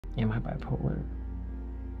Am I bipolar?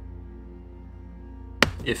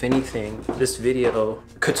 If anything, this video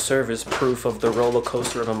could serve as proof of the roller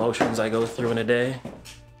coaster of emotions I go through in a day.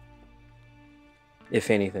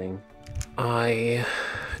 If anything, I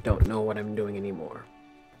don't know what I'm doing anymore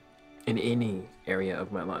in any area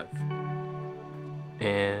of my life.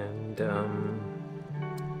 And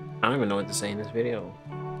I don't even know what to say in this video.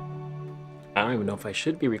 I don't even know if I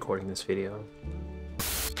should be recording this video.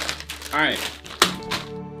 All right.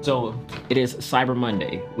 So it is Cyber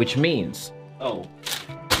Monday, which means,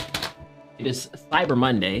 it is Cyber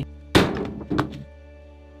Monday.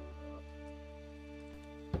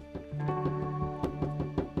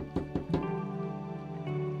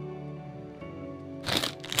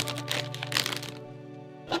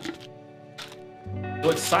 So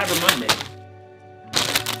it's Cyber Monday.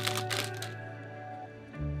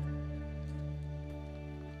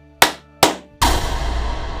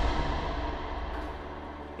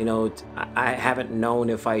 You know, I haven't known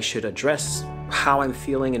if I should address how I'm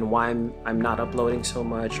feeling and why I'm not uploading so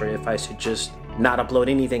much, or if I should just not upload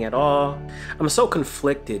anything at all. I'm so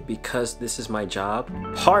conflicted because this is my job.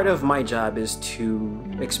 Part of my job is to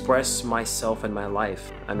express myself and my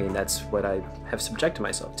life. I mean, that's what I have subjected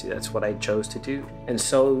myself to. That's what I chose to do. And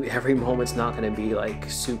so every moment's not gonna be like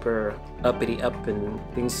super uppity up and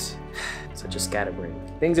things, such a scatterbrain.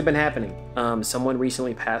 Things have been happening. Someone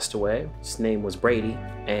recently passed away. His name was Brady,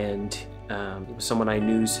 and it was someone I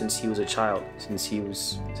knew since he was a child, since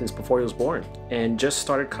before he was born, and just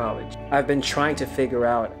started college. I've been trying to figure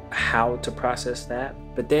out how to process that,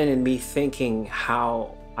 but then in me thinking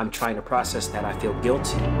how I'm trying to process that, I feel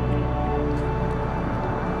guilty.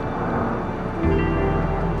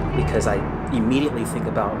 Because I immediately think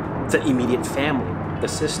about the immediate family, the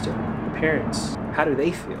sister, the parents. How do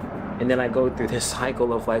they feel? And then I go through this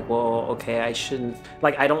cycle of like, well, okay, I shouldn't,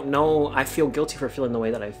 like, I don't know, I feel guilty for feeling the way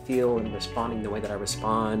that I feel and responding the way that I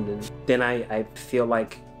respond. And then I feel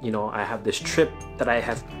like, you know, I have this trip that I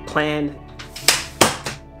have planned,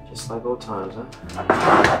 just like old times,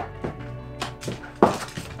 huh?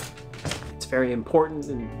 It's very important,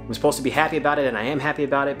 and I'm supposed to be happy about it, and I am happy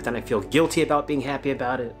about it, but then I feel guilty about being happy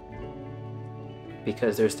about it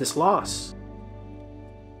because there's this loss.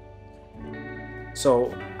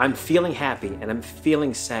 So I'm feeling happy and I'm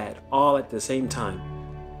feeling sad all at the same time.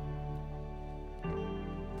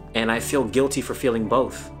 And I feel guilty for feeling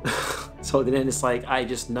both. So then it's like I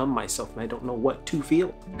just numb myself and I don't know what to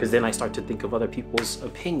feel. Because then I start to think of other people's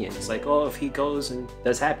opinions. Like, oh, if he goes and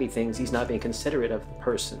does happy things, he's not being considerate of the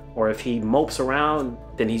person. Or if he mopes around,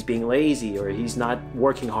 then he's being lazy or he's not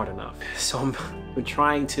working hard enough. So I'm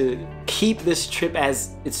trying to keep this trip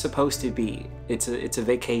as it's supposed to be. It's a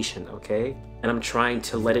vacation, okay? And I'm trying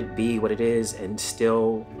to let it be what it is and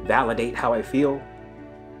still validate how I feel.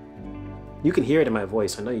 You can hear it in my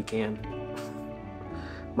voice, I know you can.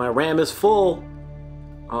 My RAM is full.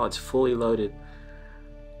 Oh, it's fully loaded.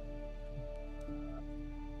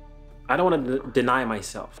 I don't want to deny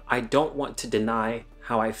myself. I don't want to deny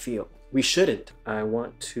how I feel. We shouldn't. I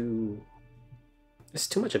want to... It's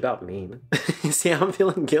too much about me. You see how I'm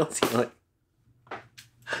feeling guilty? Like,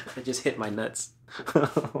 I just hit my nuts.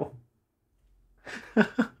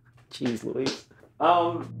 Jeez Louise.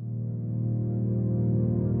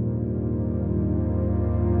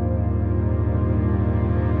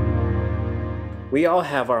 We all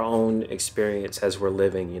have our own experience as we're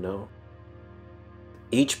living, you know.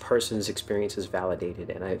 Each person's experience is validated,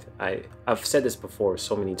 and I've said this before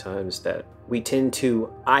so many times that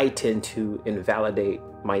I tend to invalidate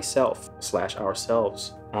myself /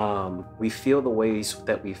 ourselves. We feel the ways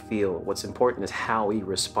that we feel. What's important is how we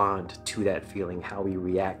respond to that feeling, how we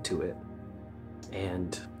react to it.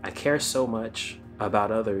 And I care so much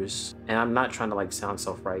about others, and I'm not trying to like sound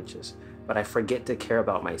self-righteous, but I forget to care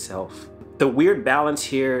about myself. The weird balance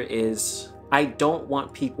here is I don't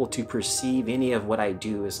want people to perceive any of what I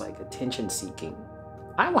do as like attention seeking.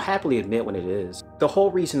 I will happily admit when it is. The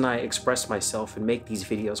whole reason I express myself and make these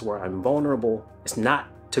videos where I'm vulnerable is not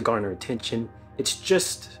to garner attention. It's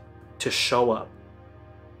just to show up.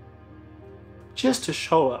 Just to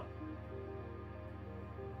show up.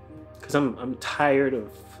 Because I'm tired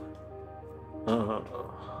of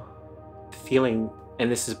feeling,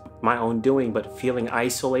 and this is my own doing, but feeling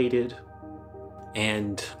isolated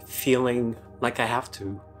and feeling like I have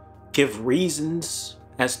to give reasons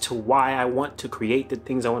as to why I want to create the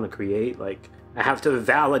things I want to create. Like, I have to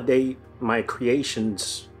validate my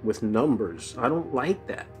creations with numbers. I don't like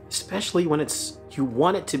that. Especially when you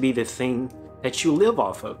want it to be the thing that you live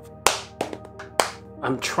off of.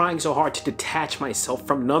 I'm trying so hard to detach myself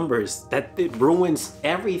from numbers that it ruins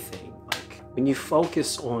everything. Like, when you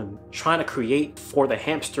focus on trying to create for the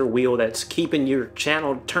hamster wheel that's keeping your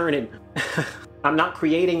channel turning, I'm not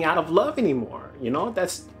creating out of love anymore. You know,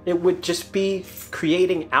 it would just be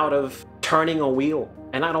creating out of turning a wheel.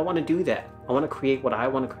 And I don't want to do that. I want to create what I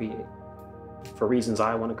want to create for reasons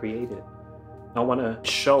I want to create it. I want to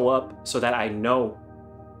show up so that I know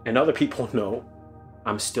and other people know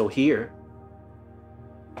I'm still here.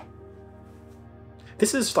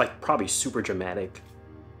 This is like probably super dramatic.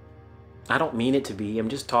 I don't mean it to be. I'm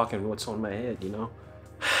just talking what's on my head, you know?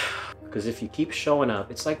 Because if you keep showing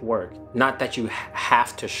up, it's like work. Not that you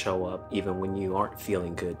have to show up even when you aren't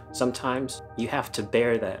feeling good. Sometimes you have to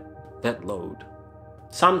bear that load.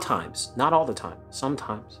 Sometimes, not all the time,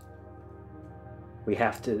 sometimes we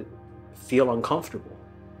have to feel uncomfortable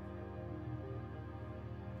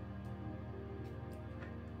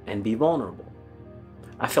and be vulnerable.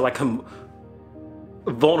 I feel like I'm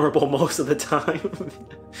vulnerable most of the time.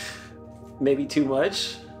 Maybe too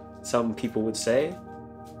much, some people would say.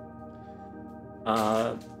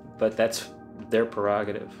 But that's their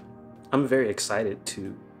prerogative. I'm very excited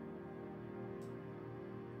to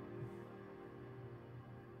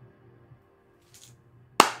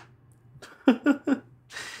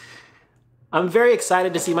I'm very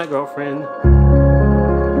excited to see my girlfriend.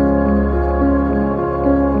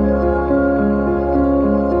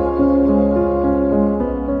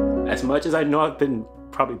 As much as I know I've been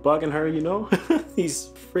probably bugging her, you know, these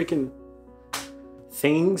freaking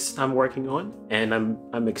things I'm working on, and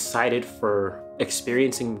I'm excited for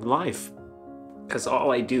experiencing life, because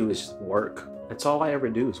all I do is work. That's all I ever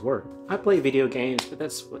do is work. I play video games, but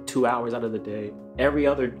that's what, 2 hours out of the day. Every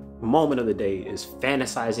other moment of the day is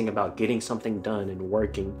fantasizing about getting something done and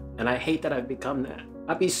working, and I hate that I've become that.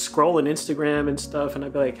 I'd be scrolling Instagram and stuff, and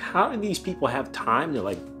I'd be like, how do these people have time to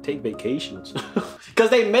like take vacations? Because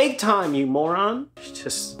they make time, you moron. It's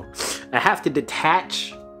just, I have to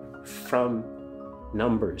detach from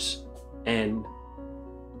numbers, and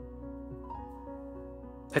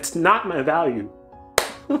that's not my value.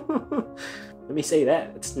 Let me say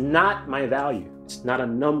that. It's not my value. It's not a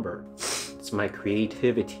number. It's my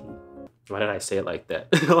creativity. Why did I say it like that?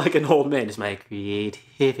 Like an old man. It's my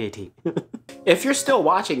creativity. If you're still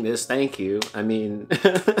watching this, thank you. I mean,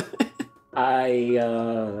 I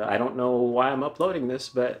don't know why I'm uploading this,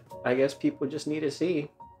 but I guess people just need to see.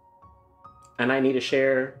 And I need to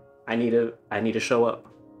share. I need to show up.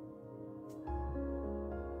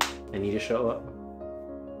 I need to show up.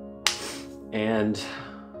 And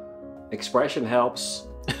expression helps.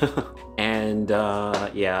 And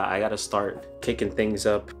yeah, I gotta start kicking things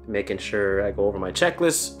up, making sure I go over my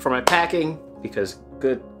checklist for my packing, because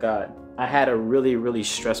good God, I had a really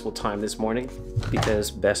stressful time this morning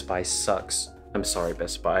because Best Buy sucks. I'm sorry,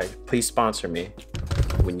 Best Buy. Please sponsor me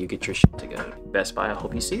when you get your shit together. Best Buy, I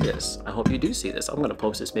hope you see this. I hope you do see this. I'm gonna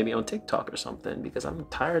post this maybe on TikTok or something, because I'm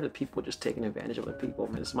tired of people just taking advantage of other people.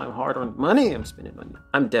 Man, it's my hard-earned money I'm spending on you.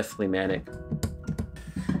 I'm definitely manic.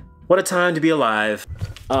 What a time to be alive.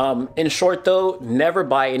 In short though, never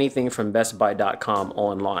buy anything from bestbuy.com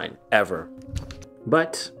online, ever.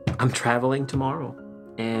 But I'm traveling tomorrow.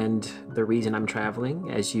 And the reason I'm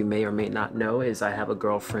traveling, as you may or may not know, is I have a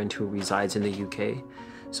girlfriend who resides in the UK.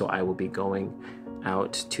 So I will be going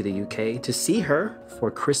out to the UK to see her for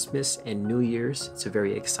Christmas and New Year's. It's a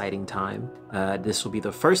very exciting time. This will be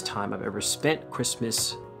the first time I've ever spent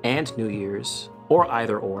Christmas and New Year's, or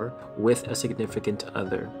either or, with a significant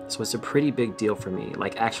other. So it's a pretty big deal for me,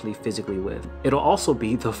 like actually physically with. It'll also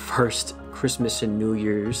be the first Christmas and New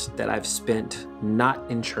Year's that I've spent not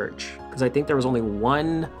in church, because I think there was only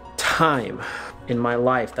one time in my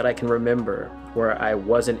life that I can remember where I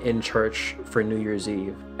wasn't in church for New Year's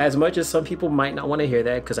Eve. As much as some people might not want to hear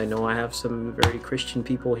that, because I know I have some very Christian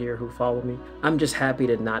people here who follow me, I'm just happy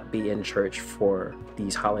to not be in church for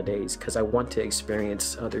these holidays, because I want to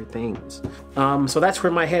experience other things. So that's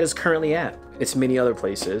where my head is currently at. It's many other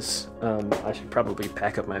places. I should probably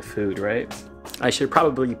pack up my food, right? I should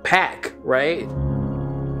probably pack, right?